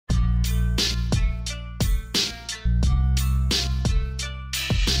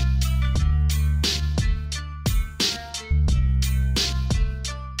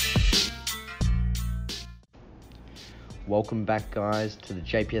Welcome back, guys, to the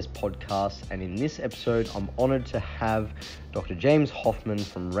JPS podcast. And in this episode, I'm honored to have Dr. James Hoffman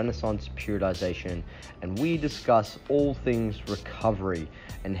from Renaissance Periodisation, and we discuss all things recovery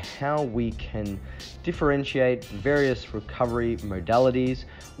and how we can differentiate various recovery modalities,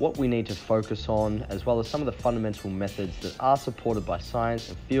 what we need to focus on, as well as some of the fundamental methods that are supported by science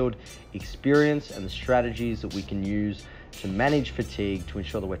and field experience, and the strategies that we can use to manage fatigue to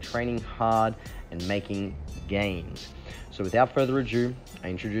ensure that we're training hard and making gains. So without further ado, I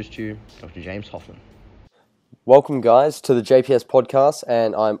introduce to you Dr. James Hoffman. Welcome, guys, to the JPS podcast,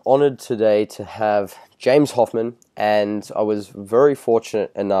 and I'm honored today to have James Hoffman, and I was very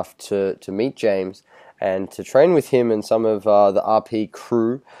fortunate enough to meet James and to train with him and some of the RP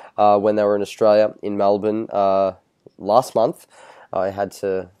crew when they were in Australia, in Melbourne, last month. I had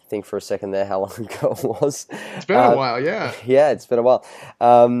to think for a second there how long ago it was. It's been a while, yeah. Yeah, it's been a while.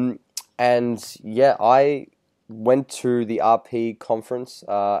 I went to the RP conference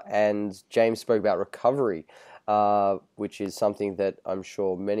and James spoke about recovery, which is something that I'm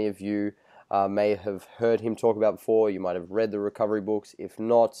sure many of you may have heard him talk about before. You might have read the recovery books. If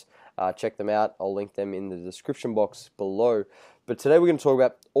not, check them out. I'll link them in the description box below. But today we're going to talk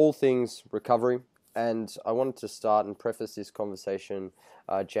about all things recovery. And I wanted to start and preface this conversation,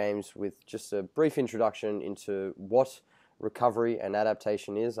 James, with just a brief introduction into what recovery and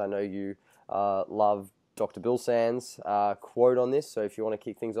adaptation is. I know you love Dr. Bill Sands' quote on this, so if you want to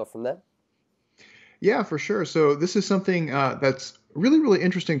kick things off from there. Yeah, for sure. So this is something that's really, really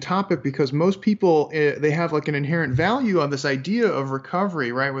interesting topic, because most people, they have like an inherent value on this idea of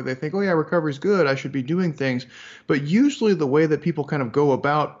recovery, right? Where they think, oh yeah, recovery is good, I should be doing things. But usually the way that people kind of go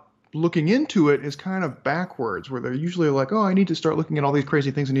about looking into it is kind of backwards, where they're usually like, oh, I need to start looking at all these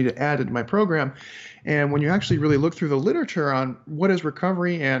crazy things I need to add into my program. And when you actually really look through the literature on what is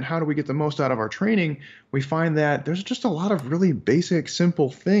recovery and how do we get the most out of our training, we find that there's just a lot of really basic,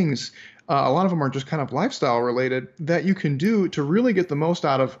 simple things. A lot of them are just kind of lifestyle related that you can do to really get the most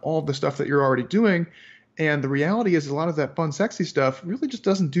out of all the stuff that you're already doing. And the reality is a lot of that fun, sexy stuff really just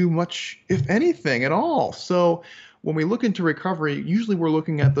doesn't do much, if anything, at all. So when we look into recovery, usually we're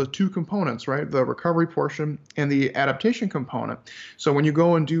looking at the two components, right? The recovery portion and the adaptation component. So when you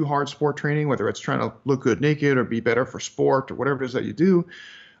go and do hard sport training, whether it's trying to look good naked or be better for sport or whatever it is that you do,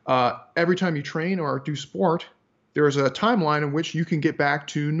 every time you train or do sport, there's a timeline in which you can get back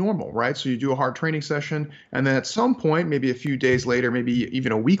to normal, right? So you do a hard training session, and then at some point, maybe a few days later, maybe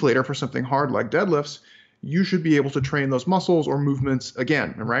even a week later for something hard like deadlifts, you should be able to train those muscles or movements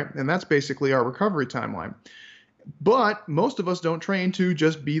again, right? And that's basically our recovery timeline. But most of us don't train to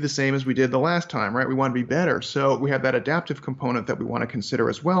just be the same as we did the last time, right? We want to be better. So we have that adaptive component that we want to consider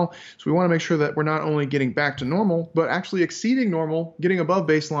as well. So we want to make sure that we're not only getting back to normal, but actually exceeding normal, getting above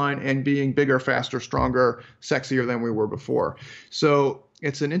baseline, and being bigger, faster, stronger, sexier than we were before. So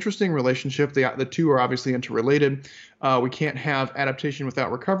it's an interesting relationship. The two are obviously interrelated. We can't have adaptation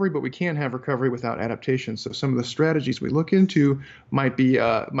without recovery, but we can have recovery without adaptation. So some of the strategies we look into might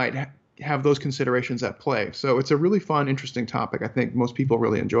have those considerations at play. So it's a really fun, interesting topic. I think most people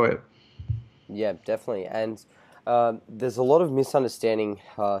really enjoy it. Yeah, definitely. And there's a lot of misunderstanding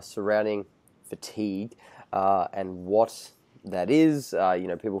surrounding fatigue and what that is.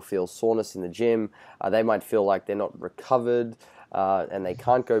 People feel soreness in the gym. They might feel like they're not recovered and they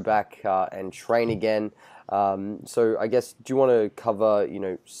can't go back and train again. So I guess, do you want to cover,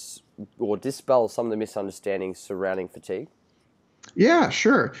 or dispel some of the misunderstandings surrounding fatigue? Yeah,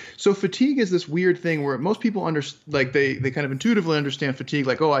 sure. So fatigue is this weird thing where most people they kind of intuitively understand fatigue,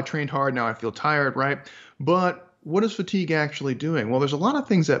 like, oh, I trained hard, now I feel tired, right? But what is fatigue actually doing? Well, there's a lot of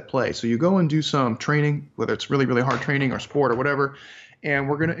things at play. So you go and do some training, whether it's really, really hard training or sport or whatever, and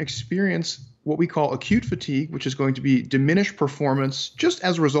we're going to experience what we call acute fatigue, which is going to be diminished performance just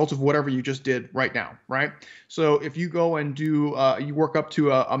as a result of whatever you just did right now, right? So if you go and do, you work up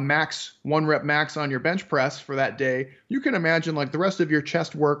to a max, 1 rep max on your bench press for that day, you can imagine like the rest of your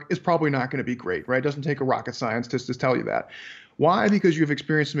chest work is probably not going to be great, right? It doesn't take a rocket science to tell you that. Why? Because you've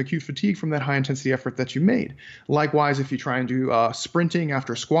experienced some acute fatigue from that high intensity effort that you made. Likewise, if you try and do sprinting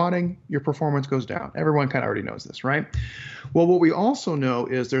after squatting, your performance goes down. Everyone kind of already knows this, right? Well, what we also know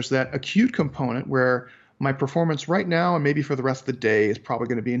is there's that acute component where my performance right now and maybe for the rest of the day is probably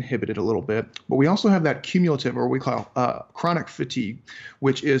going to be inhibited a little bit. But we also have that cumulative, or what we call chronic fatigue,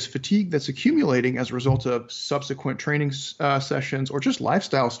 which is fatigue that's accumulating as a result of subsequent training sessions or just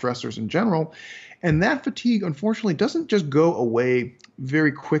lifestyle stressors in general. And that fatigue, unfortunately, doesn't just go away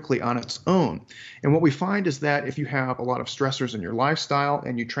very quickly on its own. And what we find is that if you have a lot of stressors in your lifestyle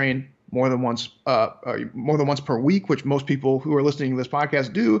and you train more than once per week, which most people who are listening to this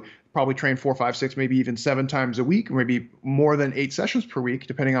podcast do, probably train 4, 5, 6, maybe even 7 times a week, or maybe more than 8 sessions per week,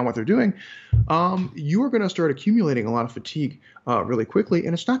 depending on what they're doing, you are going to start accumulating a lot of fatigue really quickly,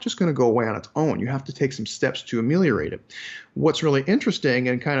 and it's not just going to go away on its own. You have to take some steps to ameliorate it. What's really interesting,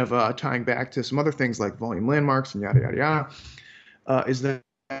 and kind of tying back to some other things like volume landmarks and yada, yada, yada, is that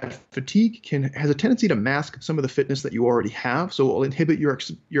fatigue has a tendency to mask some of the fitness that you already have. So it will inhibit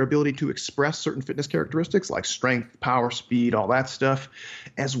your ability to express certain fitness characteristics like strength, power, speed, all that stuff,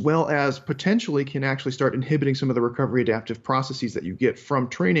 as well as potentially can actually start inhibiting some of the recovery adaptive processes that you get from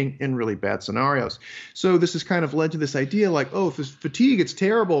training in really bad scenarios. So this has kind of led to this idea like, oh, if this fatigue, it's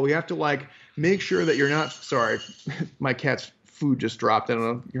terrible. We have to like make sure that you're not, sorry, my cat's food just dropped. I don't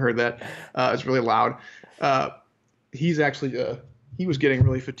know if you heard that. It's really loud. He's actually, he was getting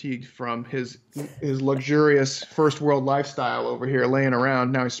really fatigued from his luxurious first world lifestyle over here laying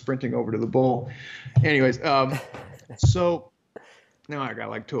around. Now he's sprinting over to the bowl. Anyways, so now I got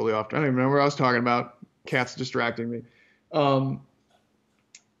like totally off. I don't even remember what I was talking about. Cat's distracting me. We're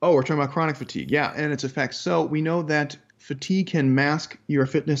talking about chronic fatigue. Yeah, and its effects. So we know that fatigue can mask your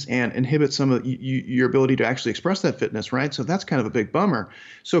fitness and inhibit some of your ability to actually express that fitness, right? So that's kind of a big bummer.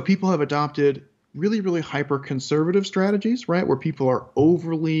 So people have adopted really, really hyper conservative strategies, right? Where people are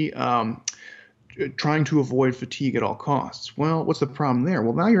overly trying to avoid fatigue at all costs. Well, what's the problem there?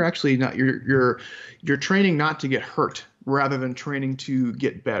 Well, now you're actually not, you're training not to get hurt rather than training to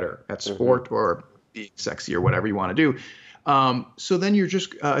get better at sport or be sexy or whatever you want to do. So then you're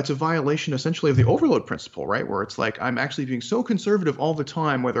just, it's a violation essentially of the overload principle, right? Where it's like, I'm actually being so conservative all the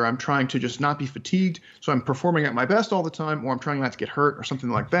time, whether I'm trying to just not be fatigued, so I'm performing at my best all the time, or I'm trying not to get hurt or something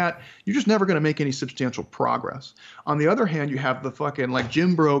like that. You're just never going to make any substantial progress. On the other hand, you have the fucking like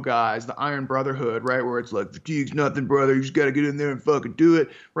gym bro guys, the Iron Brotherhood, right? Where it's like, fatigue's nothing, brother. You just got to get in there and fucking do it,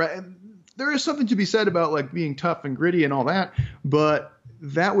 right? And there is something to be said about like being tough and gritty and all that, but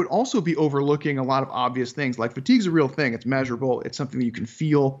that would also be overlooking a lot of obvious things. Like fatigue's a real thing. It's measurable. It's something that you can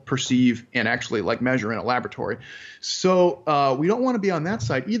feel, perceive, and actually like measure in a laboratory. So we don't want to be on that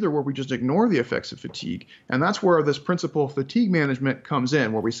side either, where we just ignore the effects of fatigue. And that's where this principle of fatigue management comes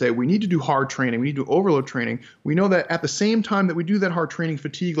in, where we say we need to do hard training. We need to do overload training. We know that at the same time that we do that hard training,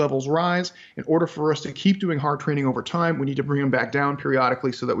 fatigue levels rise. In order for us to keep doing hard training over time, we need to bring them back down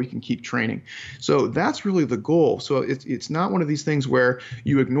periodically so that we can keep training. So that's really the goal. So it's not one of these things where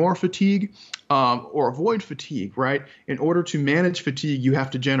you ignore fatigue or avoid fatigue, right? In order to manage fatigue, you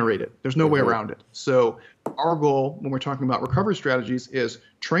have to generate it. There's no way around it. So our goal when we're talking about recovery strategies is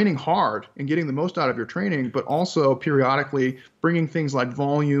training hard and getting the most out of your training, but also periodically bringing things like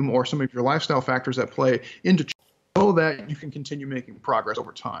volume or some of your lifestyle factors at play into so that you can continue making progress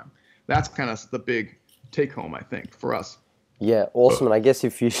over time. That's kind of the big take home, I think, for us. Yeah, awesome. And I guess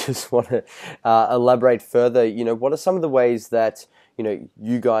if you just want to elaborate further, what are some of the ways that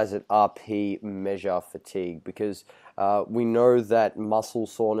you guys at RP measure fatigue? Because we know that muscle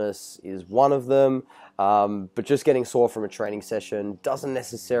soreness is one of them, but just getting sore from a training session doesn't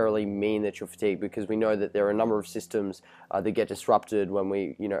necessarily mean that you're fatigued, because we know that there are a number of systems that get disrupted when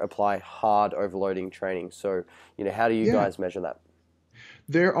we, apply hard overloading training. So, how do you guys measure that?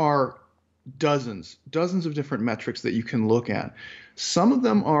 There are dozens of different metrics that you can look at. Some of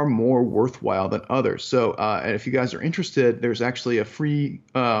them are more worthwhile than others. So and if you guys are interested, there's actually a free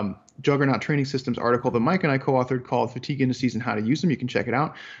Juggernaut Training Systems article that Mike and I co-authored called Fatigue Indices and How to Use Them. You can check it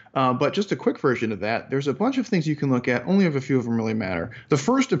out. But just a quick version of that, there's a bunch of things you can look at. Only a few of them really matter. The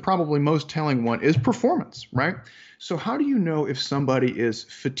first and probably most telling one is performance, right? So how do you know if somebody is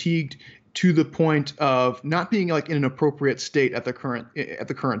fatigued to the point of not being like in an appropriate state at the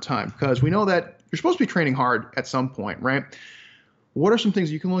current time? Because we know that you're supposed to be training hard at some point, right? What are some things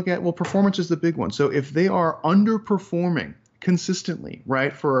you can look at? Well, performance is the big one. So if they are underperforming consistently,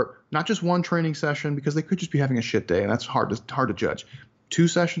 right, for not just one training session, because they could just be having a shit day, and that's hard to judge. 2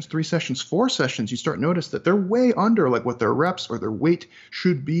 sessions, 3 sessions, 4 sessions, you start to notice that they're way under like what their reps or their weight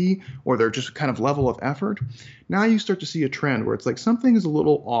should be, or their just kind of level of effort. Now you start to see a trend where it's like something is a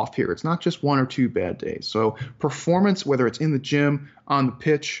little off here. It's not just 1 or 2 bad days. So performance, whether it's in the gym, on the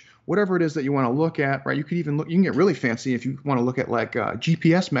pitch, whatever it is that you want to look at, right? You can get really fancy if you want to look at like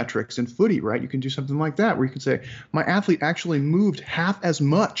GPS metrics in footy, right? You can do something like that where you can say, my athlete actually moved half as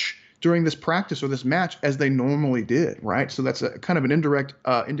much during this practice or this match as they normally did, right? So that's a kind of an indirect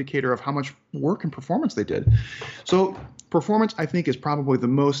indicator of how much work and performance they did. So performance, I think, is probably the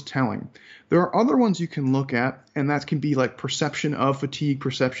most telling. There are other ones you can look at, and that can be like perception of fatigue,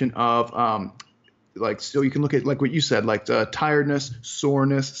 perception of like, so you can look at like what you said, like tiredness,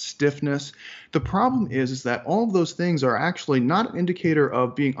 soreness, stiffness. The problem is that all of those things are actually not an indicator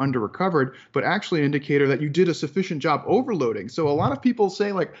of being under recovered, but actually an indicator that you did a sufficient job overloading. So a lot of people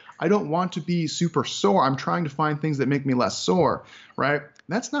say like, I don't want to be super sore. I'm trying to find things that make me less sore, right?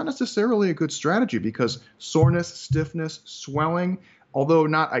 That's not necessarily a good strategy, because soreness, stiffness, swelling, although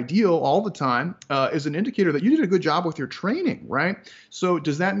not ideal all the time, is an indicator that you did a good job with your training, right? So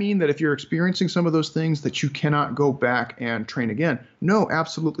does that mean that if you're experiencing some of those things that you cannot go back and train again? No,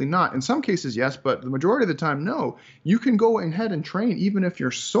 absolutely not. In some cases, yes, but the majority of the time, no. You can go ahead and train even if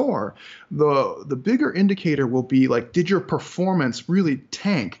you're sore. The bigger indicator will be like, did your performance really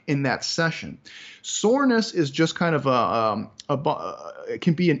tank in that session? Soreness is just kind of it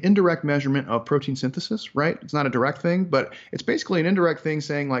can be an indirect measurement of protein synthesis, right? It's not a direct thing, but it's basically an indirect thing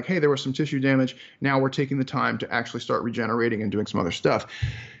saying like, hey, there was some tissue damage. Now we're taking the time to actually start regenerating and doing some other stuff.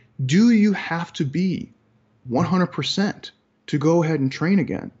 Do you have to be 100% to go ahead and train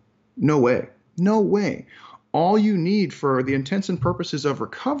again? No way. No way. All you need for the intents and purposes of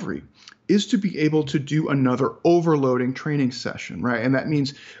recovery is to be able to do another overloading training session, right? And that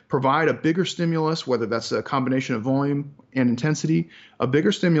means provide a bigger stimulus, whether that's a combination of volume and intensity, a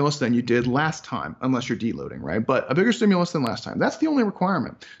bigger stimulus than you did last time, unless you're deloading, right? But a bigger stimulus than last time. That's the only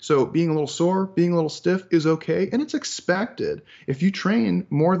requirement. So being a little sore, being a little stiff is okay, and it's expected. If you train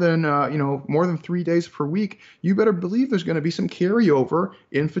more than 3 days per week, you better believe there's going to be some carryover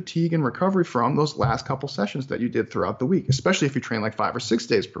in fatigue and recovery from those last couple sessions that you did throughout the week, especially if you train like 5 or 6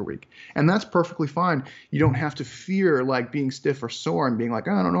 days per week. And that's perfectly fine. You don't have to fear like being stiff or sore and being like,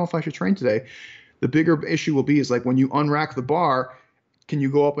 oh, I don't know if I should train today. The bigger issue will be is like when you unrack the bar, can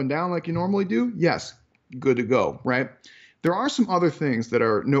you go up and down like you normally do? Yes, good to go, right? There are some other things that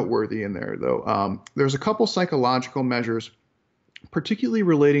are noteworthy in there, though. There's a couple psychological measures, particularly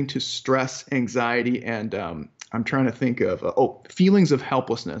relating to stress, anxiety, and I'm trying to think of feelings of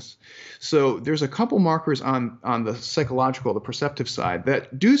helplessness. So there's a couple markers on the psychological, the perceptive side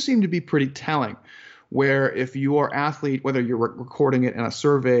that do seem to be pretty telling, where if your athlete, whether you're recording it in a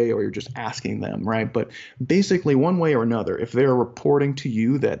survey or you're just asking them, right? But basically one way or another, if they're reporting to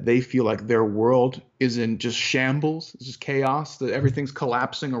you that they feel like their world is in just shambles, it's just chaos, that everything's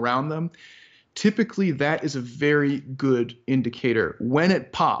collapsing around them, typically that is a very good indicator when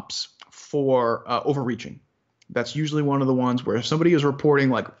it pops for overreaching. That's usually one of the ones where if somebody is reporting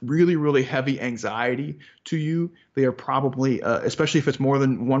like really, really heavy anxiety to you, they are probably, especially if it's more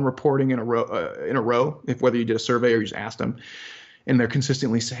than one reporting in a row, if whether you did a survey or you just asked them, and they're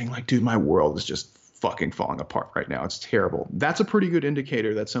consistently saying like, dude, my world is just fucking falling apart right now. It's terrible. That's a pretty good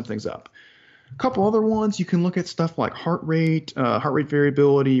indicator that something's up. A couple other ones, you can look at stuff like heart rate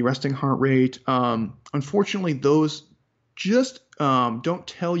variability, resting heart rate. Unfortunately, those just don't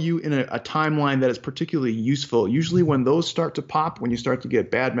tell you in a timeline that is particularly useful. Usually when those start to pop, when you start to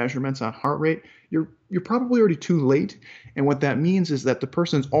get bad measurements on heart rate, you're probably already too late. And what that means is that the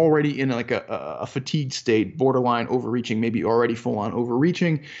person's already in like a fatigued state, borderline overreaching, maybe already full on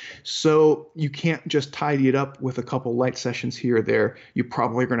overreaching. So you can't just tidy it up with a couple light sessions here or there. You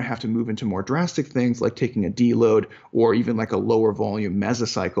probably are going to have to move into more drastic things like taking a deload or even like a lower volume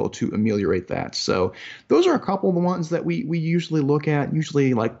mesocycle to ameliorate that. So those are a couple of the ones that we usually look at,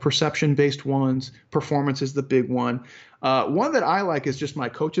 usually like perception based ones. Performance is the big one. One that I like is just my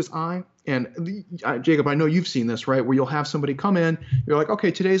coach's eye. And Jacob, I know you've seen this, right? Where you'll have somebody come in, you're like, okay,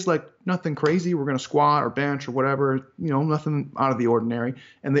 today's like nothing crazy. We're going to squat or bench or whatever, nothing out of the ordinary.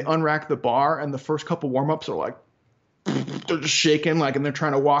 And they unrack the bar and the first couple warm-ups are like, they're just shaking like, and they're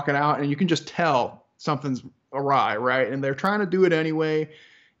trying to walk it out. And you can just tell something's awry, right? And they're trying to do it anyway.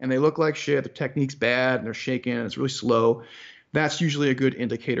 And they look like shit. The technique's bad and they're shaking and it's really slow. That's usually a good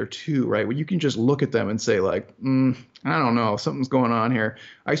indicator too, right? Where you can just look at them and say like, I don't know, something's going on here.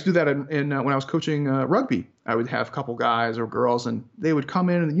 I used to do that when I was coaching rugby. I would have a couple guys or girls and they would come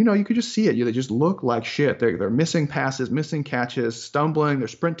in and, you could just see it. They just look like shit. They're missing passes, missing catches, stumbling. Their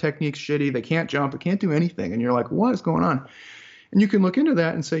sprint technique's shitty. They can't jump. They can't do anything. And you're like, what is going on? And you can look into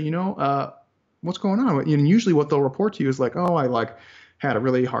that and say, what's going on? And usually what they'll report to you is like, oh, I had a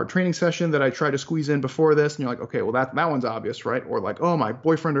really hard training session that I tried to squeeze in before this. And you're like, okay, well, that one's obvious, right? Or like, oh, my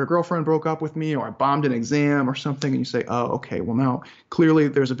boyfriend or girlfriend broke up with me, or I bombed an exam or something. And you say, oh, okay, well, now clearly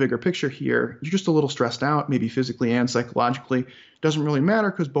there's a bigger picture here. You're just a little stressed out, maybe physically and psychologically. Doesn't really matter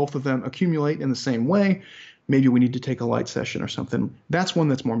because both of them accumulate in the same way. Maybe we need to take a light session or something. That's one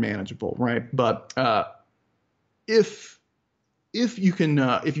that's more manageable, right? But if you can,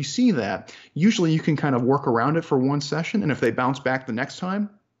 if you see that, usually you can kind of work around it for one session. And if they bounce back the next time,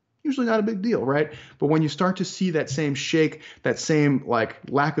 usually not a big deal, right? But when you start to see that same shake, that same like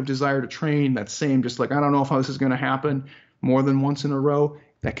lack of desire to train, that same just like, I don't know if this is going to happen more than once in a row,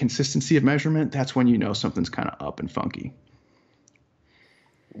 that consistency of measurement, that's when you know something's kind of up and funky.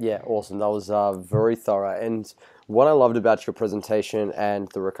 Yeah, awesome. That was very thorough. And what I loved about your presentation and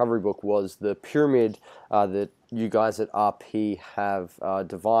the recovery book was the pyramid that you guys at RP have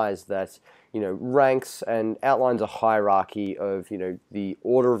devised that, ranks and outlines a hierarchy of, the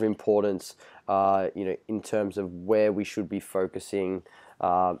order of importance, in terms of where we should be focusing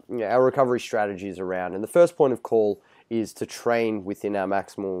our recovery strategies around. And the first point of call is to train within our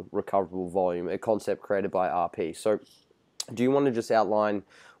maximal recoverable volume, a concept created by RP. So do you want to just outline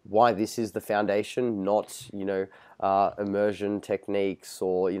why this is the foundation, not, immersion techniques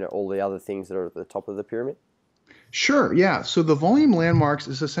or, all the other things that are at the top of the pyramid? Sure, yeah. So the volume landmarks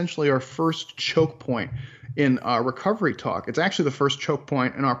is essentially our first choke point in our recovery talk. It's actually the first choke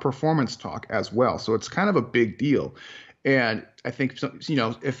point in our performance talk as well. So it's kind of a big deal. And I think,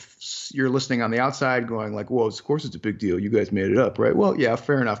 if you're listening on the outside going like, well, of course it's a big deal. You guys made it up, right? Well, yeah,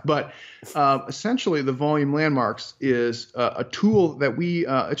 fair enough. But essentially, the volume landmarks is a tool that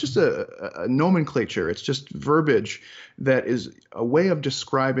it's just a nomenclature. It's just verbiage that is a way of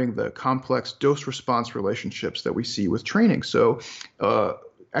describing the complex dose-response relationships that we see with training. So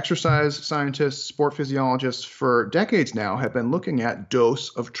exercise scientists, sport physiologists for decades now have been looking at dose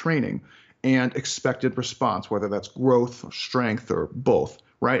of training and expected response, whether that's growth or strength or both,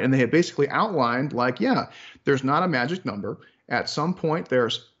 right? And they have basically outlined like, yeah, there's not a magic number. At some point,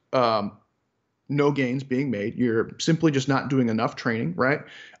 there's no gains being made. You're simply just not doing enough training, right?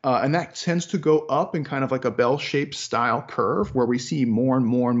 And that tends to go up in kind of like a bell-shaped style curve where we see more and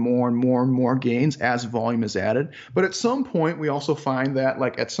more and more and more and more gains as volume is added. But at some point, we also find that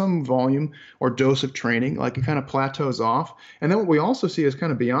like at some volume or dose of training, like it kind of plateaus off. And then what we also see is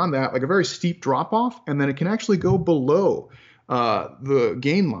kind of beyond that, like a very steep drop off, and then it can actually go below the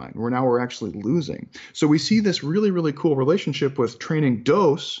gain line where now we're actually losing. So we see this really, really cool relationship with training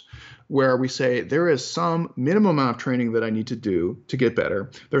dose, where we say there is some minimum amount of training that I need to do to get better.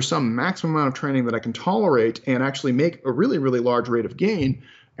 There's some maximum amount of training that I can tolerate and actually make a really, really large rate of gain.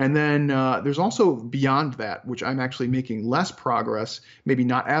 And then there's also beyond that, which I'm actually making less progress, maybe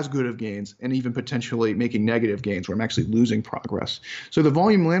not as good of gains, and even potentially making negative gains where I'm actually losing progress. So the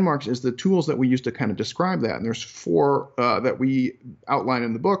volume landmarks is the tools that we use to kind of describe that. And there's four that we outline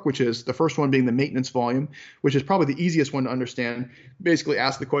in the book, which is the first one being the maintenance volume, which is probably the easiest one to understand. Basically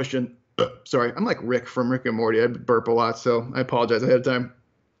ask the question, sorry, I'm like Rick from Rick and Morty. I burp a lot, so I apologize ahead of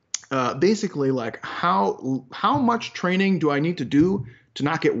time. Basically, like how much training do I need to do to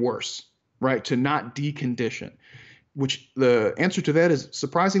not get worse, right? To not decondition, which the answer to that is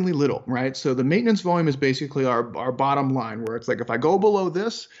surprisingly little, right? So the maintenance volume is basically our bottom line, where it's like if I go below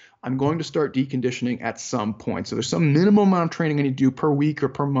this, I'm going to start deconditioning at some point. So there's some minimum amount of training I need to do per week or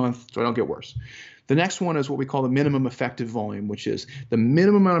per month so I don't get worse. The next one is what we call the minimum effective volume, which is the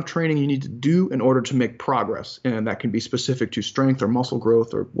minimum amount of training you need to do in order to make progress. And that can be specific to strength or muscle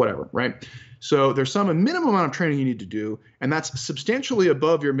growth or whatever, right? So there's a minimum amount of training you need to do, and that's substantially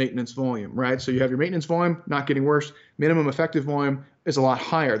above your maintenance volume, right? So you have your maintenance volume, not getting worse. Minimum effective volume is a lot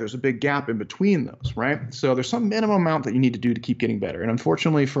higher. There's a big gap in between those, right? So there's some minimum amount that you need to do to keep getting better. And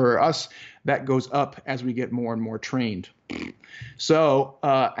unfortunately for us, that goes up as we get more and more trained. So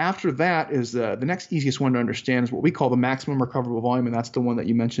after that is the next easiest one to understand is what we call the maximum recoverable volume, and that's the one that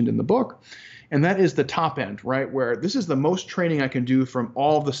you mentioned in the book. And that is the top end, right, where this is the most training I can do from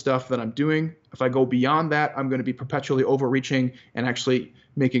all of the stuff that I'm doing. If I go beyond that, I'm going to be perpetually overreaching and actually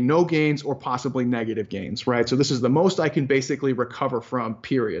making no gains or possibly negative gains, right? So this is the most I can basically recover from,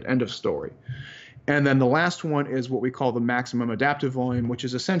 period, end of story. And then the last one is what we call the maximum adaptive volume, which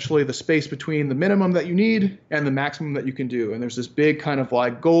is essentially the space between the minimum that you need and the maximum that you can do. And there's this big kind of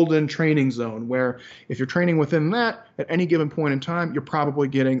like golden training zone where if you're training within that at any given point in time, you're probably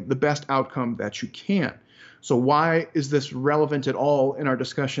getting the best outcome that you can. So why is this relevant at all in our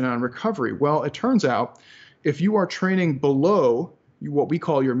discussion on recovery? Well, it turns out if you are training below what we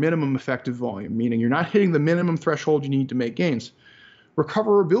call your minimum effective volume, meaning you're not hitting the minimum threshold you need to make gains,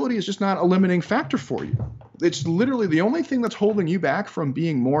 recoverability is just not a limiting factor for you. It's literally the only thing that's holding you back from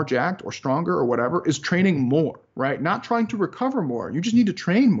being more jacked or stronger or whatever is training more, right? Not trying to recover more. You just need to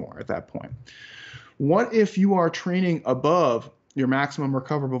train more at that point. What if you are training above your maximum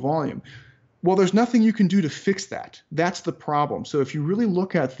recoverable volume? Well, there's nothing you can do to fix that. That's the problem. So if you really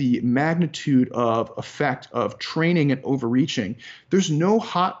look at the magnitude of effect of training and overreaching, there's no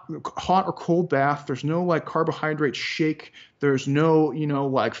hot or cold bath. There's no like carbohydrate shake. There's no,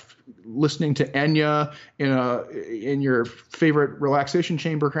 like listening to Enya in your favorite relaxation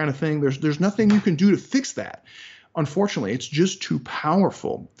chamber kind of thing. There's nothing you can do to fix that. Unfortunately, it's just too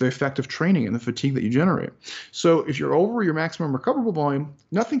powerful, the effect of training and the fatigue that you generate. So if you're over your maximum recoverable volume,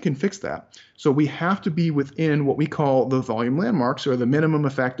 nothing can fix that. So we have to be within what we call the volume landmarks, or the minimum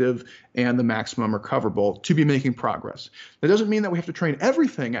effective and the maximum recoverable, to be making progress. That doesn't mean that we have to train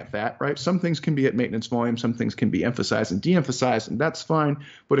everything at that, right? Some things can be at maintenance volume, some things can be emphasized and de-emphasized, and that's fine.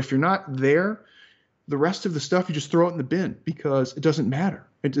 But if you're not there, the rest of the stuff, you just throw it in the bin, because it doesn't matter.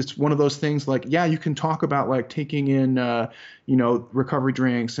 It's one of those things like, yeah, you can talk about like taking in, recovery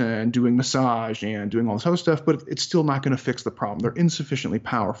drinks and doing massage and doing all this other stuff, but it's still not going to fix the problem. They're insufficiently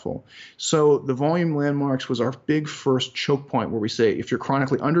powerful. So the volume landmarks was our big first choke point, where we say, if you're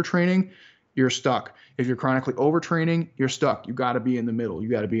chronically undertraining, you're stuck. If you're chronically overtraining, you're stuck. You got to be in the middle. You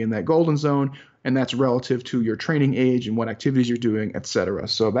got to be in that golden zone, and that's relative to your training age and what activities you're doing, et cetera.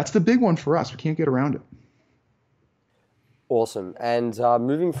 So that's the big one for us. We can't get around it. Awesome. And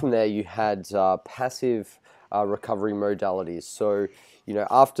moving from there, you had passive recovery modalities. So,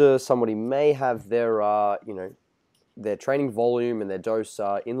 after somebody may have their, their training volume and their dose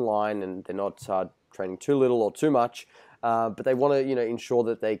in line, and they're not training too little or too much, but they want to, ensure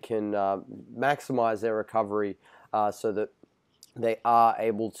that they can maximize their recovery so that they are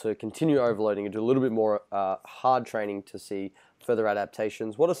able to continue overloading and do a little bit more hard training to see further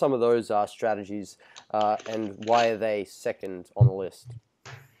adaptations. What are some of those strategies, and why are they second on the list?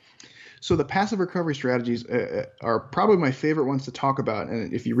 So the passive recovery strategies are probably my favorite ones to talk about.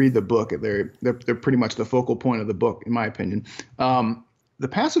 And if you read the book, they're pretty much the focal point of the book, in my opinion. The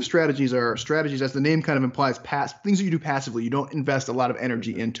passive strategies are strategies, as the name kind of implies, things that you do passively. You don't invest a lot of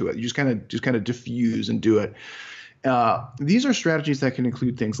energy into it. You just kind of diffuse and do it. These are strategies that can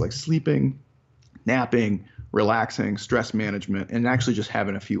include things like sleeping, napping, relaxing, stress management, and actually just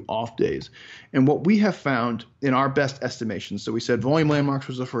having a few off days. And what we have found in our best estimations, so we said volume landmarks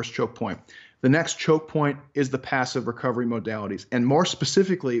was the first choke point. The next choke point is the passive recovery modalities. And more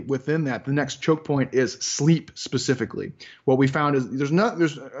specifically within that, the next choke point is sleep specifically. What we found is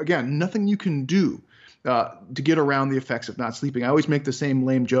there's again, nothing you can do to get around the effects of not sleeping. I always make the same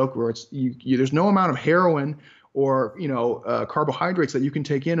lame joke where it's there's no amount of heroin or carbohydrates that you can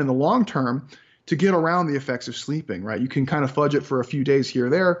take in the long term to get around the effects of sleeping, right? You can kind of fudge it for a few days here or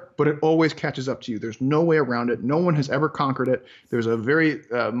there, but it always catches up to you. There's no way around it. No one has ever conquered it. There's a very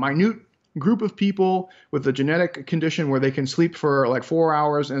minute group of people with a genetic condition where they can sleep for like 4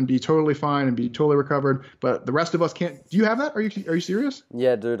 hours and be totally fine and be totally recovered, but the rest of us can't. Do you have that? Are you serious?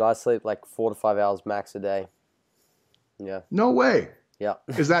 Yeah, dude, I sleep like 4 to 5 hours max a day. Yeah. No way. Yeah.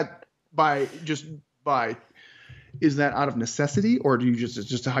 Is that is that out of necessity, or do you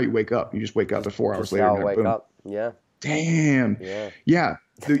just how you wake up? You just wake up at 4 hours Just later. how I wake up. Yeah. Damn. Yeah.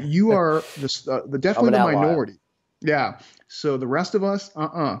 You are the definitely the minority. Yeah. So the rest of us,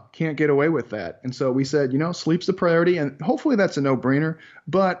 can't get away with that. And so we said, sleep's the priority, and hopefully that's a no-brainer.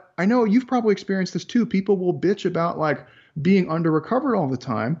 But I know you've probably experienced this too. People will bitch about like being under-recovered all the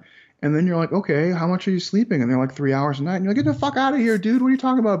time. And then you're like, okay, how much are you sleeping? And they're like 3 hours a night. And you're like, get the fuck out of here, dude. What are you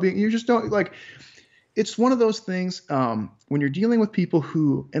talking about? You just don't like. It's one of those things when you're dealing with people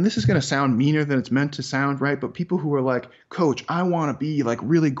who, and this is going to sound meaner than it's meant to sound, right? But people who are like, coach, I want to be like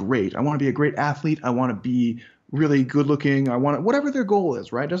really great. I want to be a great athlete. I want to be really good looking. I want to, whatever their goal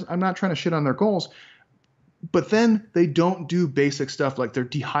is, right? I'm not trying to shit on their goals. But then they don't do basic stuff, like they're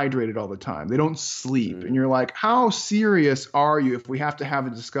dehydrated all the time. They don't sleep. And you're like, how serious are you if we have to have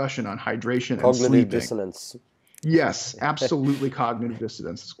a discussion on hydration and sleeping? Cognitive dissonance. Yes, absolutely. Cognitive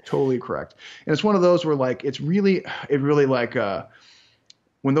dissonance. Totally correct. And it's one of those where like, it really like,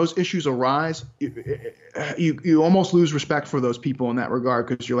 when those issues arise, you almost lose respect for those people in that regard,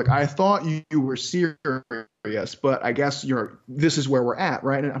 because you're like, I thought you were serious, but I guess this is where we're at,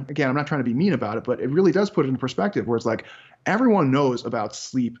 right? And again, I'm not trying to be mean about it, but it really does put it in perspective where it's like everyone knows about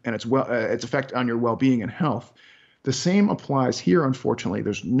sleep and its effect on your well-being and health. The same applies here, unfortunately.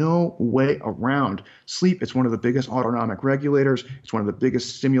 There's no way around sleep. It's one of the biggest autonomic regulators. It's one of the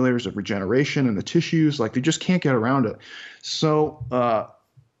biggest stimulators of regeneration in the tissues. Like, they just can't get around it. So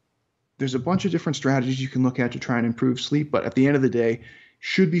there's a bunch of different strategies you can look at to try and improve sleep. But at the end of the day,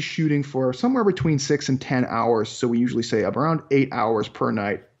 should be shooting for somewhere between 6 and 10 hours. So we usually say around 8 hours per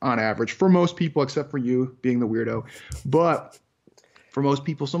night on average for most people, except for you being the weirdo. But for most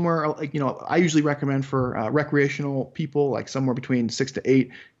people, somewhere like, I usually recommend for recreational people, like somewhere between 6 to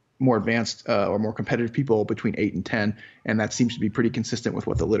 8. more advanced or more competitive people between 8 and 10. And that seems to be pretty consistent with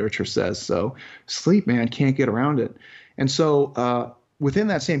what the literature says. So sleep, man, can't get around it. And so within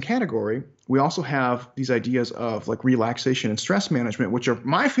that same category, we also have these ideas of like relaxation and stress management, which are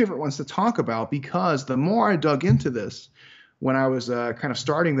my favorite ones to talk about, because the more I dug into this when I was kind of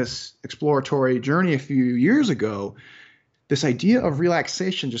starting this exploratory journey a few years ago, this idea of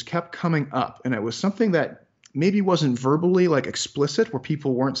relaxation just kept coming up. And it was something that maybe wasn't verbally like explicit, where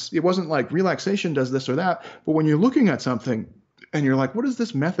people weren't, it wasn't like relaxation does this or that. But when you're looking at something and you're like, what is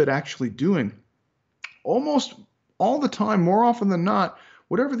this method actually doing? Almost all the time, more often than not,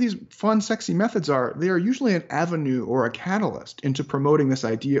 whatever these fun, sexy methods are, they are usually an avenue or a catalyst into promoting this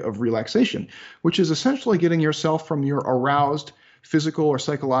idea of relaxation, which is essentially getting yourself from your aroused physical or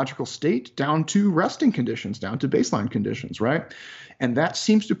psychological state down to resting conditions, down to baseline conditions, right? And that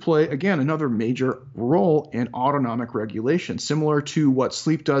seems to play, again, another major role in autonomic regulation. Similar to what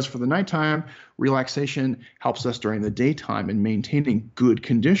sleep does for the nighttime, relaxation helps us during the daytime in maintaining good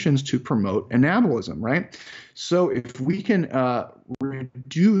conditions to promote anabolism, right? So if we can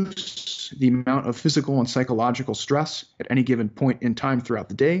reduce the amount of physical and psychological stress at any given point in time throughout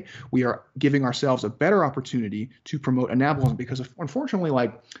the day, we are giving ourselves a better opportunity to promote anabolism, because unfortunately,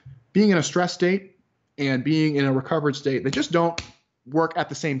 like being in a stress state and being in a recovered state, they just don't work at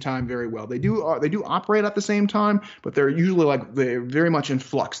the same time very well. They do operate at the same time, but they're usually like, they're very much in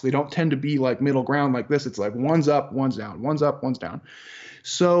flux. They don't tend to be like middle ground like this. It's like one's up, one's down, one's up, one's down.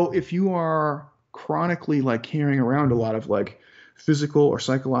 So if you are chronically like carrying around a lot of like physical or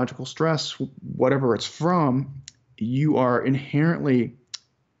psychological stress, whatever it's from, you are inherently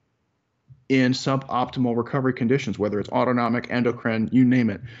in suboptimal recovery conditions, whether it's autonomic, endocrine, you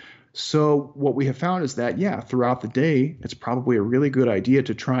name it. So what we have found is that, yeah, throughout the day, it's probably a really good idea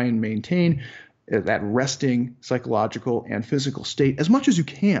to try and maintain that resting psychological and physical state as much as you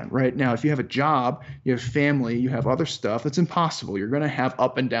can. Right now, if you have a job, you have family, you have other stuff, it's impossible. You're going to have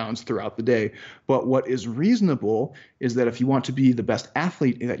up and downs throughout the day. But what is reasonable is that if you want to be the best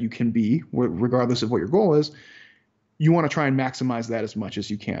athlete that you can be, regardless of what your goal is, you want to try and maximize that as much as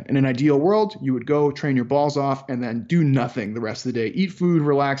you can. In an ideal world, you would go train your balls off and then do nothing the rest of the day. Eat food,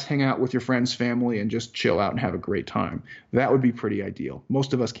 relax, hang out with your friends, family, and just chill out and have a great time. That would be pretty ideal.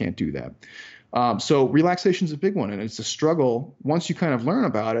 Most of us can't do that. So relaxation is a big one, and it's a struggle. Once you kind of learn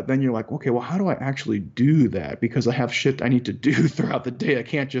about it, then you're like, okay, well, how do I actually do that? Because I have shit I need to do throughout the day. I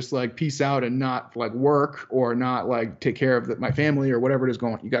can't just like peace out and not like work or not like take care of my family or whatever it is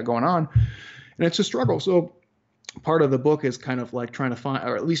you got going on. And it's a struggle. So part of the book is kind of like trying to find,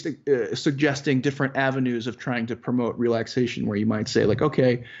 or at least suggesting different avenues of trying to promote relaxation, where you might say like,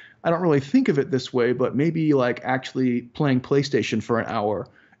 okay, I don't really think of it this way, but maybe like actually playing PlayStation for an hour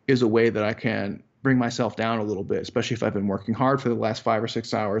is a way that I can bring myself down a little bit, especially if I've been working hard for the last 5 or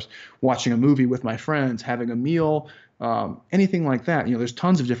 6 hours, watching a movie with my friends, having a meal, anything like that. You know, there's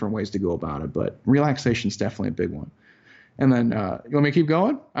tons of different ways to go about it, but relaxation is definitely a big one. And then, you want me to keep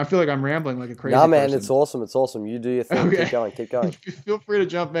going? I feel like I'm rambling like a crazy person. Nah, man, it's awesome. It's awesome. You do your thing. Okay. Keep going. Feel free to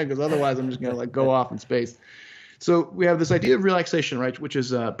jump in, because otherwise I'm just going to like go off in space. So we have this idea of relaxation, right, which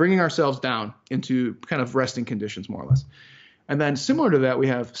is bringing ourselves down into kind of resting conditions, more or less. And then similar to that, we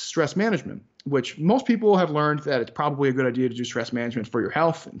have stress management, which most people have learned that it's probably a good idea to do stress management for your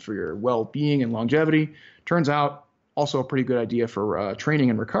health and for your well-being and longevity. Turns out also a pretty good idea for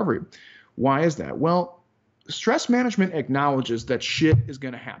training and recovery. Why is that? Well, stress management acknowledges that shit is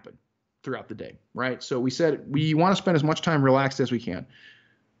going to happen throughout the day, right? So we said we want to spend as much time relaxed as we can.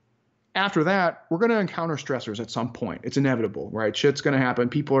 After that, we're going to encounter stressors at some point. It's inevitable, right? Shit's going to happen.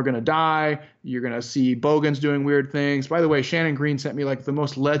 People are going to die. You're going to see Bogans doing weird things. By the way, Shannon Green sent me like the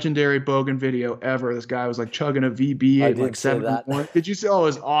most legendary Bogan video ever. This guy was like chugging a VB at like 7. Did you see? Oh, it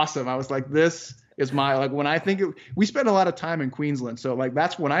was awesome. I was like, this is my, like when I think of, we spend a lot of time in Queensland. So like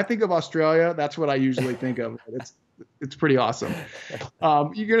that's when I think of Australia, that's what I usually think of. It's pretty awesome.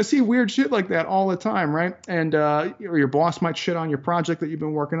 You're going to see weird shit like that all the time, right? And or your boss might shit on your project that you've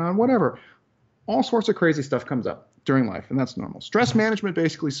been working on, whatever. All sorts of crazy stuff comes up during life, and that's normal. Stress management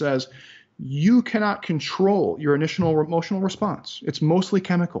basically says you cannot control your initial emotional response. It's mostly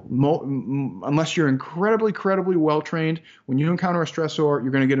chemical. Unless you're incredibly well-trained, when you encounter a stressor,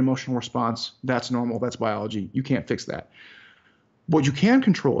 you're going to get an emotional response. That's normal. That's biology. You can't fix that. What you can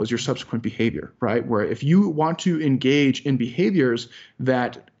control is your subsequent behavior, right? Where if you want to engage in behaviors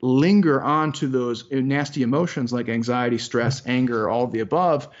that linger on to those nasty emotions like anxiety, stress, anger, all of the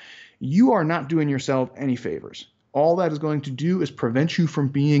above, you are not doing yourself any favors. all that is going to do is prevent you from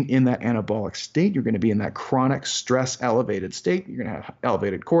being in that anabolic state. You're going to be in that chronic stress elevated state. You're going to have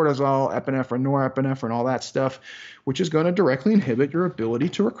elevated cortisol, epinephrine, norepinephrine, all that stuff, which is going to directly inhibit your ability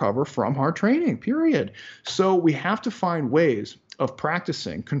to recover from hard training, period. So we have to find ways of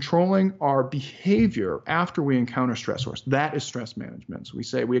practicing, controlling our behavior after we encounter stressors. That is stress management. So we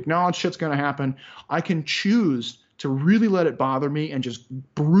say, we acknowledge shit's going to happen. I can choose to really let it bother me and just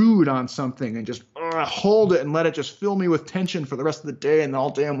brood on something and just hold it and let it just fill me with tension for the rest of the day. And all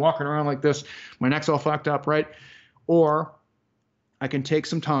day I'm walking around like this, my neck's all fucked up, right? Or I can take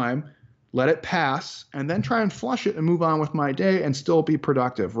some time, let it pass, and then try and flush it and move on with my day and still be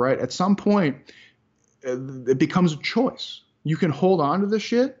productive, right? At some point, it becomes a choice. You can hold on to the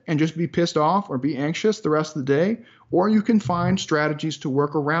shit and just be pissed off or be anxious the rest of the day, or you can find strategies to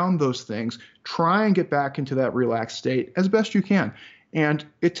work around those things, try and get back into that relaxed state as best you can. And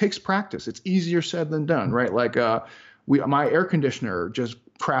it takes practice. It's easier said than done, right? Like my air conditioner just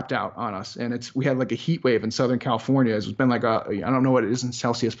crapped out on us, and we had like a heat wave in Southern California. It's been like I don't know what it is in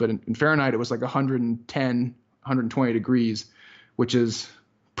Celsius, but in Fahrenheit, it was like 110, 120 degrees, which is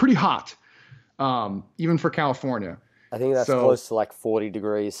pretty hot, even for California. I think that's close to like 40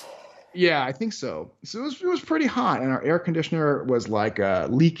 degrees. Yeah, I think so. So it was pretty hot, and our air conditioner was like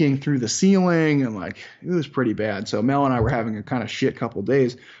leaking through the ceiling, and like it was pretty bad. So Mel and I were having a kind of shit couple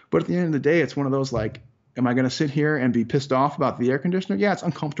days. But at the end of the day, it's one of those like, am I going to sit here and be pissed off about the air conditioner? Yeah, it's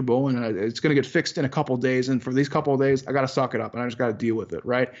uncomfortable, and it's going to get fixed in a couple of days. And for these couple of days, I got to suck it up, and I just got to deal with it,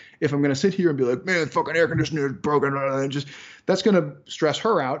 right? If I'm going to sit here and be like, man, fucking air conditioner is broken, and just that's going to stress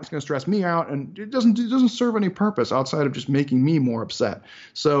her out. It's going to stress me out, and it doesn't serve any purpose outside of just making me more upset.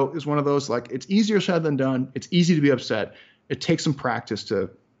 So it's one of those like, it's easier said than done. It's easy to be upset. It takes some practice to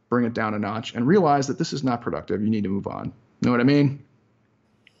bring it down a notch and realize that this is not productive. You need to move on. Know what I mean?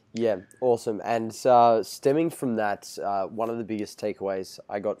 Yeah, awesome. And stemming from that, one of the biggest takeaways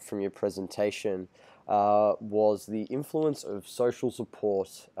I got from your presentation was the influence of social support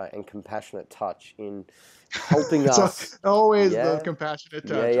and compassionate touch in helping us. Always the compassionate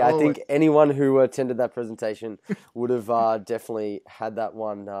touch. Yeah, I think anyone who attended that presentation would have definitely had that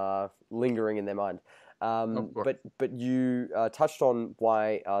one lingering in their mind. But you touched on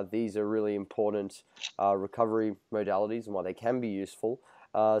why these are really important recovery modalities and why they can be useful.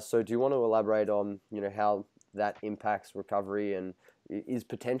 So do you want to elaborate on, how that impacts recovery and is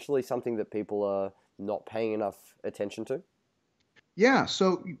potentially something that people are not paying enough attention to? Yeah.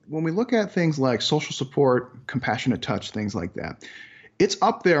 So when we look at things like social support, compassionate touch, things like that, it's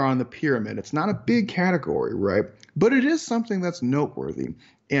up there on the pyramid. It's not a big category, right? But it is something that's noteworthy.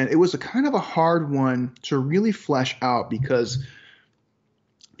 And it was a kind of a hard one to really flesh out because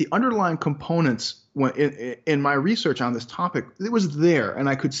the underlying components in my research on this topic, it was there and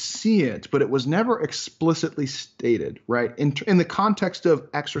I could see it, but it was never explicitly stated, right? In the context of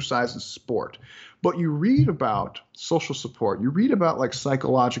exercise and sport. But you read about social support, you read about like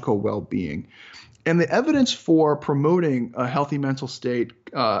psychological well-being, and the evidence for promoting a healthy mental state,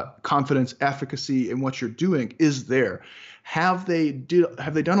 confidence, efficacy in what you're doing is there. Have they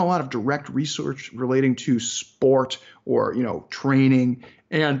done a lot of direct research relating to sport or training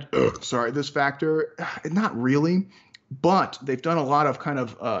and this factor? Not really, but they've done a lot of kind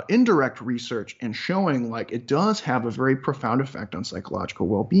of indirect research and showing like it does have a very profound effect on psychological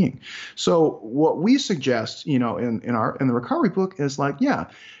well-being. So what we suggest, in the recovery book is like, yeah,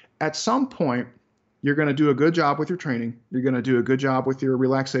 at some point you're going to do a good job with your training. You're going to do a good job with your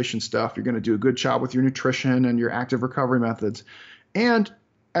relaxation stuff. You're going to do a good job with your nutrition and your active recovery methods. And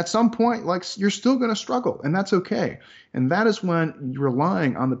at some point, like, you're still going to struggle, and that's okay. And that is when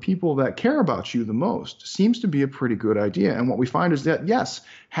relying on the people that care about you the most seems to be a pretty good idea. And what we find is that, yes,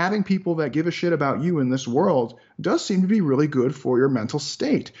 having people that give a shit about you in this world does seem to be really good for your mental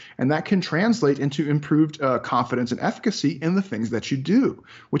state. And that can translate into improved confidence and efficacy in the things that you do,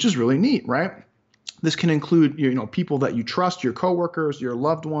 which is really neat, right? This can include, people that you trust, your coworkers, your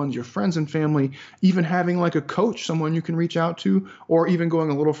loved ones, your friends and family, even having like a coach, someone you can reach out to, or even going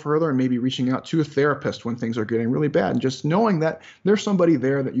a little further and maybe reaching out to a therapist when things are getting really bad. And just knowing that there's somebody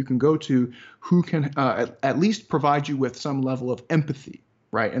there that you can go to who can at least provide you with some level of empathy.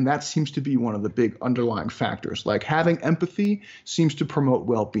 Right. And that seems to be one of the big underlying factors. Like having empathy seems to promote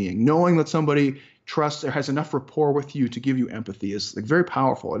well-being. Knowing that somebody trusts or has enough rapport with you to give you empathy is like very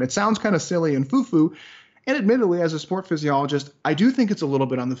powerful. And it sounds kind of silly and foo-foo. And admittedly, as a sport physiologist, I do think it's a little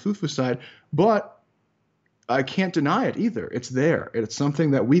bit on the foo-foo side, but I can't deny it either. It's there. It's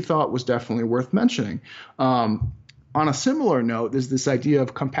something that we thought was definitely worth mentioning. On a similar note, there's this idea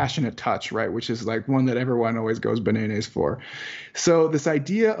of compassionate touch, right? Which is like one that everyone always goes bananas for. So this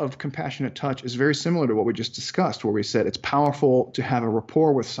idea of compassionate touch is very similar to what we just discussed, where we said it's powerful to have a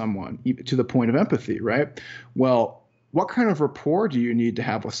rapport with someone to the point of empathy, right? Well, what kind of rapport do you need to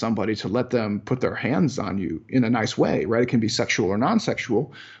have with somebody to let them put their hands on you in a nice way, right? It can be sexual or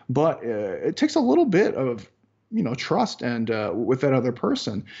non-sexual, but it takes a little bit of trust and with that other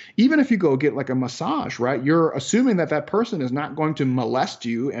person. Even if you go get like a massage, right? You're assuming that that person is not going to molest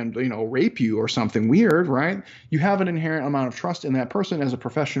you and, rape you or something weird, right? You have an inherent amount of trust in that person as a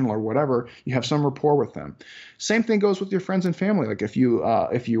professional or whatever. You have some rapport with them. Same thing goes with your friends and family. Like if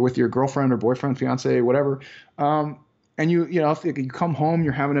you're with your girlfriend or boyfriend, fiance, whatever, and if you come home,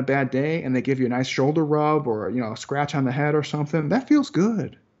 you're having a bad day and they give you a nice shoulder rub or, a scratch on the head or something, that feels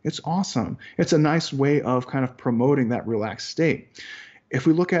good. It's awesome. It's a nice way of kind of promoting that relaxed state. If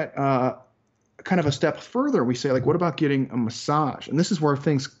we look at kind of a step further, we say, like, what about getting a massage? And this is where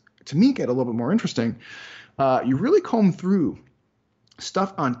things, to me, get a little bit more interesting. You really comb through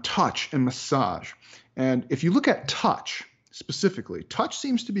stuff on touch and massage. And if you look at touch specifically, touch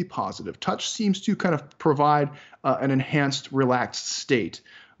seems to be positive. Touch seems to kind of provide an enhanced, relaxed state.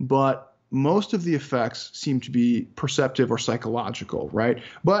 But most of the effects seem to be perceptive or psychological, right?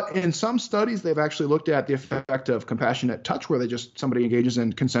 But in some studies, they've actually looked at the effect of compassionate touch, where somebody engages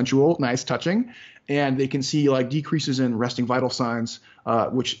in consensual, nice touching, and they can see like decreases in resting vital signs,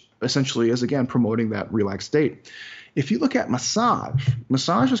 which essentially is, again, promoting that relaxed state. If you look at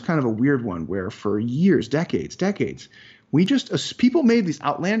massage is kind of a weird one, where for years, decades, people made these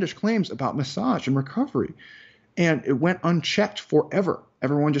outlandish claims about massage and recovery, and it went unchecked forever.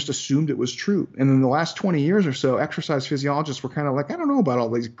 Everyone just assumed it was true. And in the last 20 years or so, exercise physiologists were kind of like, I don't know about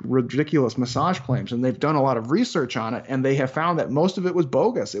all these ridiculous massage claims. And they've done a lot of research on it, and they have found that most of it was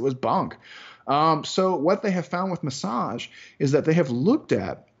bogus. It was bunk. So what they have found with massage is that they have looked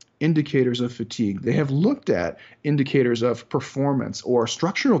at indicators of fatigue. They have looked at indicators of performance or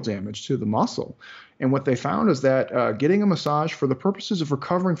structural damage to the muscle. And what they found is that getting a massage for the purposes of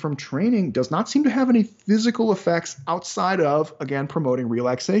recovering from training does not seem to have any physical effects outside of, again, promoting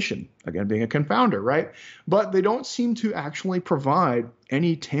relaxation, again, being a confounder, right? But they don't seem to actually provide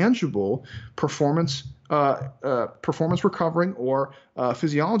any tangible performance recovering or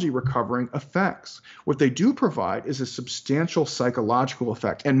physiology recovering effects. What they do provide is a substantial psychological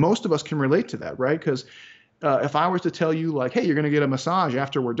effect. And most of us can relate to that, right? Because if I was to tell you, like, hey, you're going to get a massage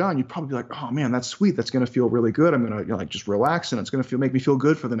after we're done, you'd probably be like, oh man, that's sweet. That's going to feel really good. I'm going to just relax, and it's going to make me feel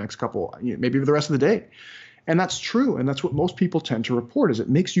good for the next couple, maybe for the rest of the day. And that's true. And that's what most people tend to report, is it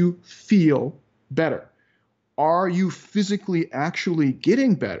makes you feel better. Are you physically actually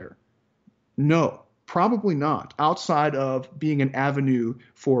getting better? No, probably not, outside of being an avenue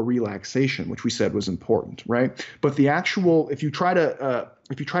for relaxation, which we said was important, right? But the actual, if you try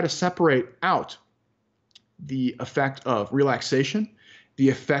to separate out the effect of relaxation, the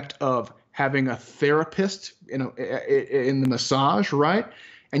effect of having a therapist in the massage, right?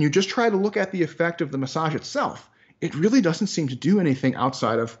 And you just try to look at the effect of the massage itself, it really doesn't seem to do anything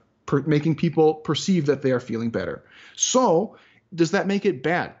outside of making people perceive that they are feeling better. So does that make it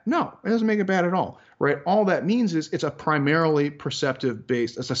bad? No, it doesn't make it bad at all, right? All that means is it's a primarily perceptive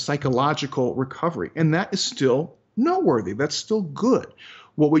based, it's a psychological recovery. And that is still noteworthy. That's still good.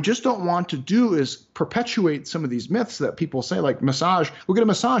 What we just don't want to do is perpetuate some of these myths that people say, like massage, we'll get a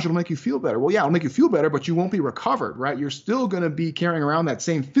massage, it'll make you feel better. Well, yeah, it'll make you feel better, but you won't be recovered, right? You're still going to be carrying around that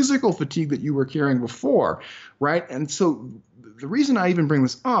same physical fatigue that you were carrying before, right? And so the reason I even bring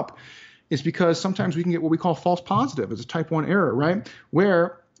this up is because sometimes we can get what we call false positive. It's a type 1 error, right?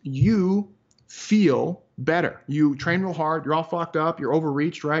 Where you feel better. You train real hard, you're all fucked up, you're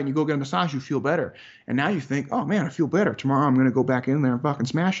overreached, right? And you go get a massage, you feel better. And now you think, oh man, I feel better. Tomorrow I'm going to go back in there and fucking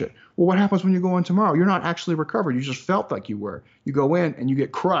smash it. Well, what happens when you go in tomorrow? You're not actually recovered. You just felt like you were. You go in and you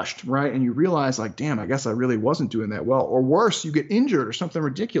get crushed, right? And you realize, like, damn, I guess I really wasn't doing that well. Or worse, you get injured or something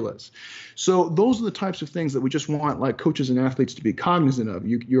ridiculous. So those are the types of things that we just want, like, coaches and athletes to be cognizant of.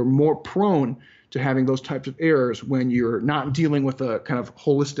 You're more prone to having those types of errors when you're not dealing with a kind of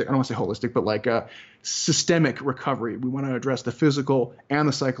holistic, I don't want to say holistic, but like a systemic recovery. We want to address the physical and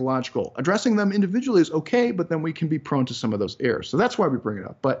the psychological. Addressing them individually is okay, but then we can be prone to some of those errors. So that's why we bring it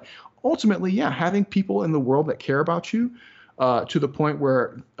up. But ultimately, yeah, having people in the world that care about you to the point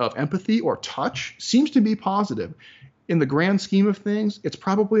where of empathy or touch seems to be positive. In the grand scheme of things, it's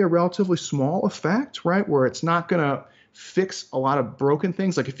probably a relatively small effect, right? Where it's not going to fix a lot of broken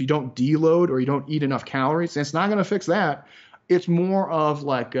things. Like if you don't deload or you don't eat enough calories, it's not going to fix that. It's more of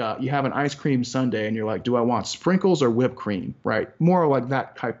like you have an ice cream sundae and you're like, do I want sprinkles or whipped cream, right? More like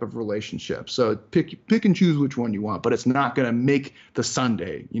that type of relationship. So pick and choose which one you want, but it's not going to make the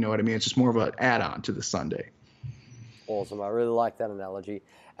sundae. You know what I mean? It's just more of an add-on to the sundae. Awesome. I really like that analogy.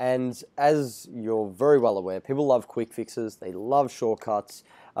 And as you're very well aware, people love quick fixes. They love shortcuts.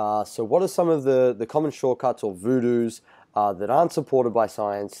 So what are some of the common shortcuts or voodoos that aren't supported by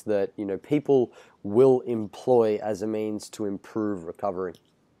science that people will employ as a means to improve recovery?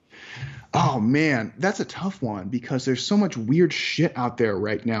 Oh man, that's a tough one because there's so much weird shit out there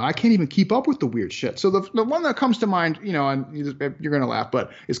right now. I can't even keep up with the weird shit. So the one that comes to mind, and you're gonna laugh,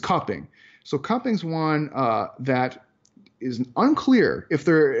 but is cupping. So cupping's one that is unclear if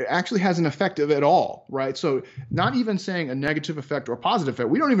there actually has an effect at all, right? So not even saying a negative effect or a positive effect.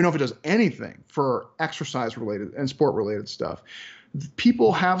 We don't even know if it does anything for exercise related and sport related stuff.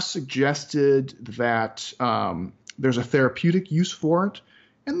 People have suggested that there's a therapeutic use for it.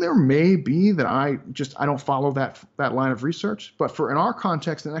 And there may be that I don't follow that line of research. But in our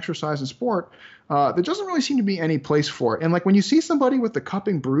context in exercise and sport, there doesn't really seem to be any place for it. And like when you see somebody with the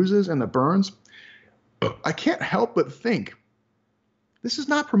cupping bruises and the burns, I can't help but think this is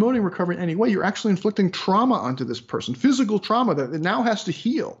not promoting recovery in any way. You're actually inflicting trauma onto this person, physical trauma that it now has to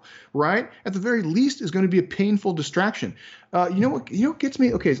heal, right? At the very least is going to be a painful distraction. You know what gets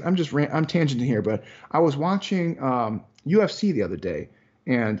me? Okay, I'm tangenting here, but I was watching UFC the other day,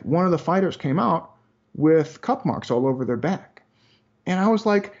 and one of the fighters came out with cup marks all over their back. And I was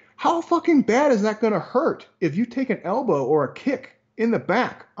like, how fucking bad is that going to hurt if you take an elbow or a kick in the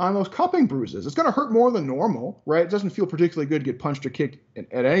back on those cupping bruises? It's going to hurt more than normal, right? It doesn't feel particularly good to get punched or kicked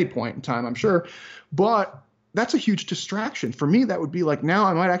at any point in time, I'm sure. But that's a huge distraction. For me, that would be like, now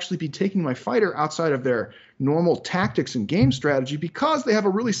I might actually be taking my fighter outside of their normal tactics and game strategy because they have a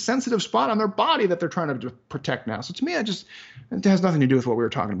really sensitive spot on their body that they're trying to protect now. So to me, it has nothing to do with what we were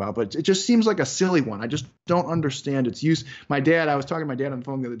talking about, but it just seems like a silly one. I just don't understand its use. I was talking to my dad on the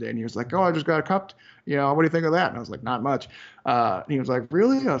phone the other day, and he was like, oh, I just got cupped. What do you think of that? And I was like, not much. And he was like,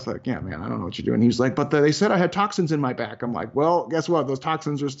 really? I was like, yeah, man, I don't know what you're doing. He was like, but they said I had toxins in my back. I'm like, well, guess what? Those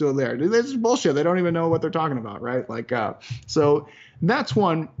toxins are still there. This is bullshit. They don't even know what they're talking about, right? So that's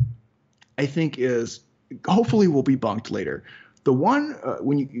one I think is hopefully will be bunked later. The one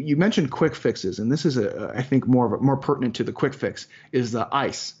when you mentioned quick fixes, and this is I think more pertinent to the quick fix, is the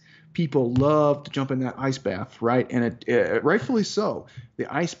ice. People love to jump in that ice bath, right? And it rightfully so.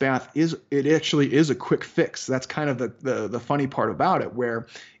 The ice bath actually is a quick fix. That's kind of the funny part about it, where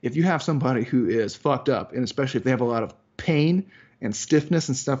if you have somebody who is fucked up, and especially if they have a lot of pain and stiffness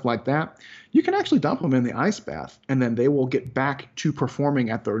and stuff like that, you can actually dump them in the ice bath, and then they will get back to performing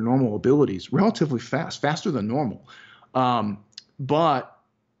at their normal abilities relatively fast, faster than normal. But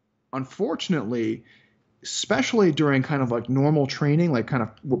unfortunately, especially during kind of like normal training, like kind of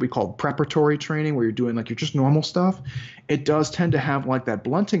what we call preparatory training, where you're doing like your just normal stuff, it does tend to have like that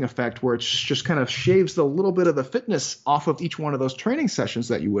blunting effect where it just kind of shaves the little bit of the fitness off of each one of those training sessions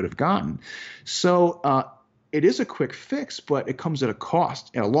that you would have gotten. So it is a quick fix, but it comes at a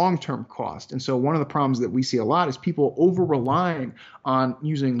cost, at a long-term cost. And so one of the problems that we see a lot is people over-relying on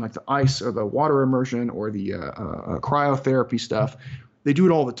using like the ice or the water immersion or the cryotherapy stuff. They do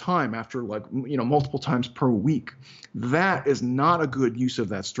it all the time after multiple times per week. That is not a good use of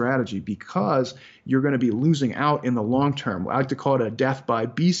that strategy because you're going to be losing out in the long term. I like to call it a death by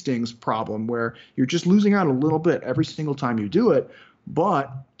bee stings problem, where you're just losing out a little bit every single time you do it.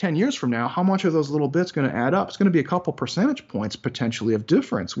 But 10 years from now, how much are those little bits going to add up? It's going to be a couple percentage points potentially of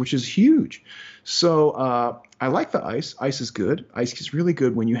difference, which is huge. So I like the ice. Ice is good. Ice is really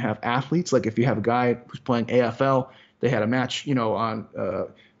good when you have athletes. Like if you have a guy who's playing AFL, they had a match, on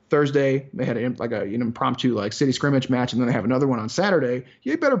Thursday. They had an impromptu city scrimmage match, and then they have another one on Saturday.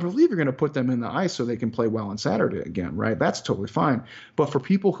 You better believe you're going to put them in the ice so they can play well on Saturday again, right? That's totally fine. But for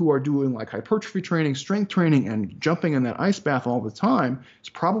people who are doing like hypertrophy training, strength training, and jumping in that ice bath all the time, it's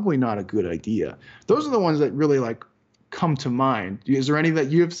probably not a good idea. Those are the ones that really come to mind. Is there any that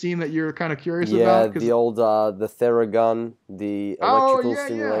you have seen that you're kind of curious about? Yeah, the old the Theragun, the electrical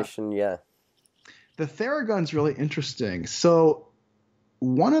stimulation. Yeah. The Theragun's really interesting. So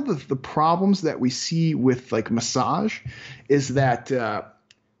one of the problems that we see with massage is that the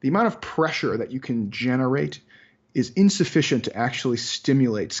amount of pressure that you can generate is insufficient to actually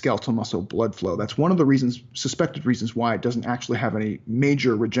stimulate skeletal muscle blood flow. That's one of the suspected reasons why it doesn't actually have any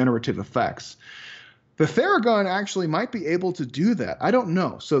major regenerative effects. The Theragun actually might be able to do that. I don't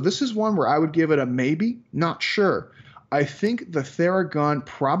know. So this is one where I would give it a maybe, not sure. I think the Theragun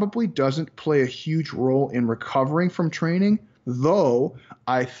probably doesn't play a huge role in recovering from training, though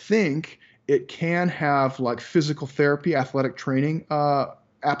I think it can have like physical therapy, athletic training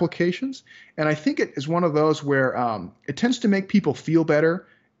applications. And I think it is one of those where it tends to make people feel better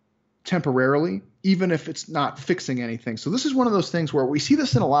temporarily, even if it's not fixing anything. So this is one of those things where we see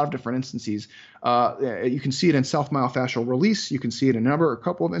this in a lot of different instances. You can see it in self-myofascial release. You can see it in a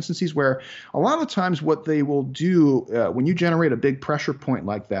couple of instances where a lot of times what they will do when you generate a big pressure point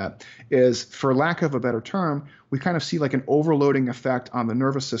like that is, for lack of a better term, we kind of see like an overloading effect on the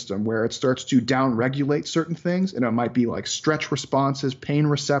nervous system where it starts to down-regulate certain things. And it might be like stretch responses, pain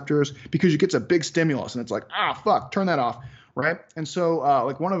receptors, because it gets a big stimulus and it's like, fuck, turn that off. Right. And so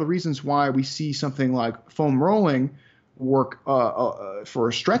like one of the reasons why we see something like foam rolling work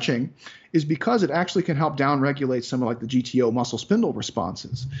for stretching is because it actually can help down-regulate some of like the GTO muscle spindle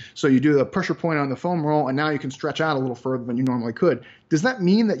responses. So you do the pressure point on the foam roll, and now you can stretch out a little further than you normally could. Does that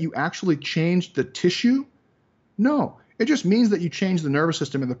mean that you actually changed the tissue? No. It just means that you change the nervous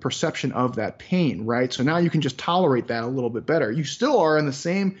system and the perception of that pain, right? So now you can just tolerate that a little bit better. You still are in the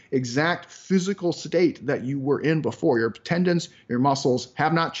same exact physical state that you were in before. Your tendons, your muscles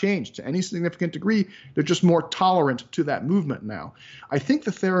have not changed to any significant degree. They're just more tolerant to that movement now. I think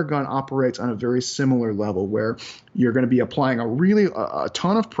the Theragun operates on a very similar level where you're going to be applying a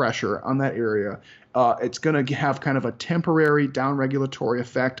ton of pressure on that area. It's going to have kind of a temporary down-regulatory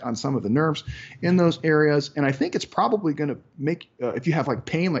effect on some of the nerves in those areas. And I think it's probably going to make, if you have like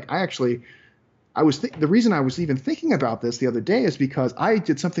pain, like the reason I was even thinking about this the other day is because I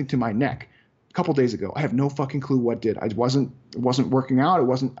did something to my neck a couple days ago. I have no fucking clue what did. It wasn't working out.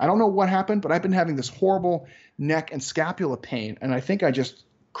 I don't know what happened, but I've been having this horrible neck and scapula pain. And I think I just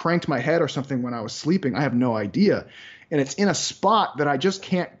cranked my head or something when I was sleeping. I have no idea. And it's in a spot that I just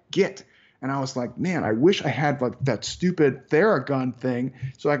can't get. And I was like, man, I wish I had like that stupid Theragun thing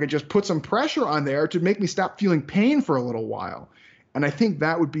so I could just put some pressure on there to make me stop feeling pain for a little while. And I think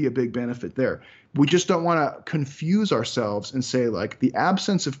that would be a big benefit there. We just don't want to confuse ourselves and say like the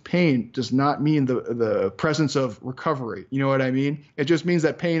absence of pain does not mean the presence of recovery. You know what I mean? It just means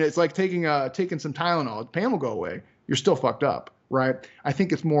that pain, it's like taking some Tylenol. Pain will go away. You're still fucked up. Right? I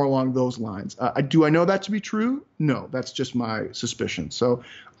think it's more along those lines. Do I know that to be true? No, that's just my suspicion. So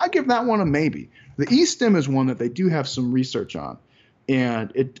I give that one a maybe. The E-stim is one that they do have some research on,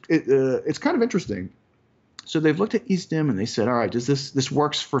 and it's kind of interesting. So they've looked at E-stim and they said, all right, does this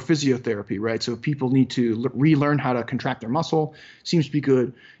works for physiotherapy, right? So if people need to relearn how to contract their muscle, seems to be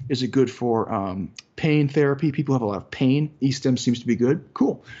good. Is it good for pain therapy? People have a lot of pain. E-stim seems to be good.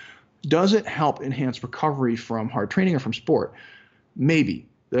 Cool. Does it help enhance recovery from hard training or from sport? Maybe.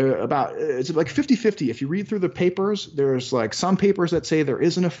 It's like 50-50. If you read through the papers, there's like some papers that say there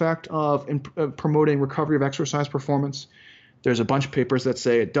is an effect of promoting recovery of exercise performance. There's a bunch of papers that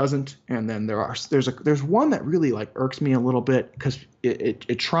say it doesn't, and then there's one that really like irks me a little bit because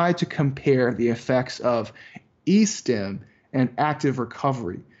it tried to compare the effects of E-stim and active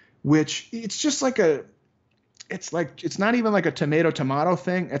recovery, which it's not even like a tomato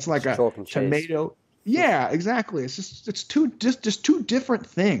thing. It's like a tomato. Yeah, exactly. It's two different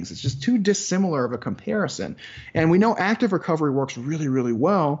things. It's just too dissimilar of a comparison. And we know active recovery works really, really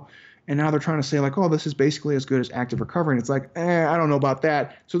well. And now they're trying to say like, oh, this is basically as good as active recovery. And it's like, I don't know about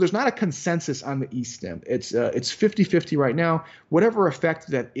that. So there's not a consensus on the E-stim. It's 50-50 right now. Whatever effect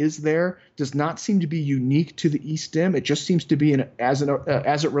that is there does not seem to be unique to the E-stim. It just seems to be as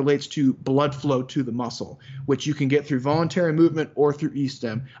it relates to blood flow to the muscle, which you can get through voluntary movement or through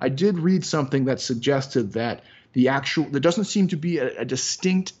E-stim. I did read something that suggested that there doesn't seem to be a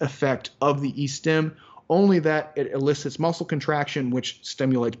distinct effect of the E-stim, only that it elicits muscle contraction, which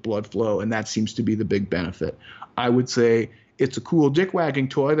stimulates blood flow, and that seems to be the big benefit. I would say it's a cool dick-wagging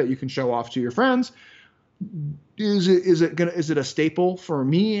toy that you can show off to your friends. Is it a staple for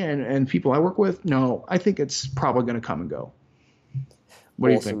me and people I work with? No, I think it's probably going to come and go. What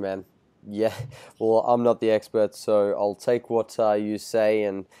do you think? Man. Yeah, well, I'm not the expert, so I'll take what you say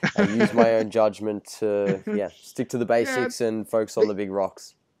and use my own judgment to stick to the basics and focus on the big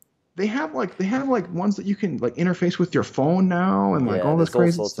rocks. They have ones that you can like interface with your phone now and like all this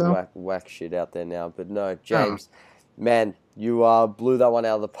crazy all sorts stuff. Of whack shit out there now. But no, James, man, you blew that one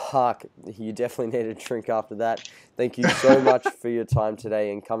out of the park. You definitely need a drink after that. Thank you so much for your time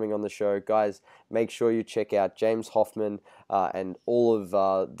today and coming on the show. Guys, make sure you check out James Hoffman and all of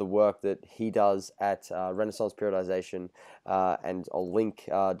the work that he does at Renaissance Periodisation. And I'll link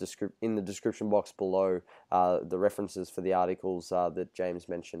in the description box below the references for the articles that James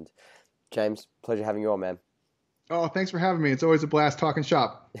mentioned. James, pleasure having you on, man. Oh, thanks for having me. It's always a blast talking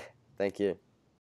shop. Thank you.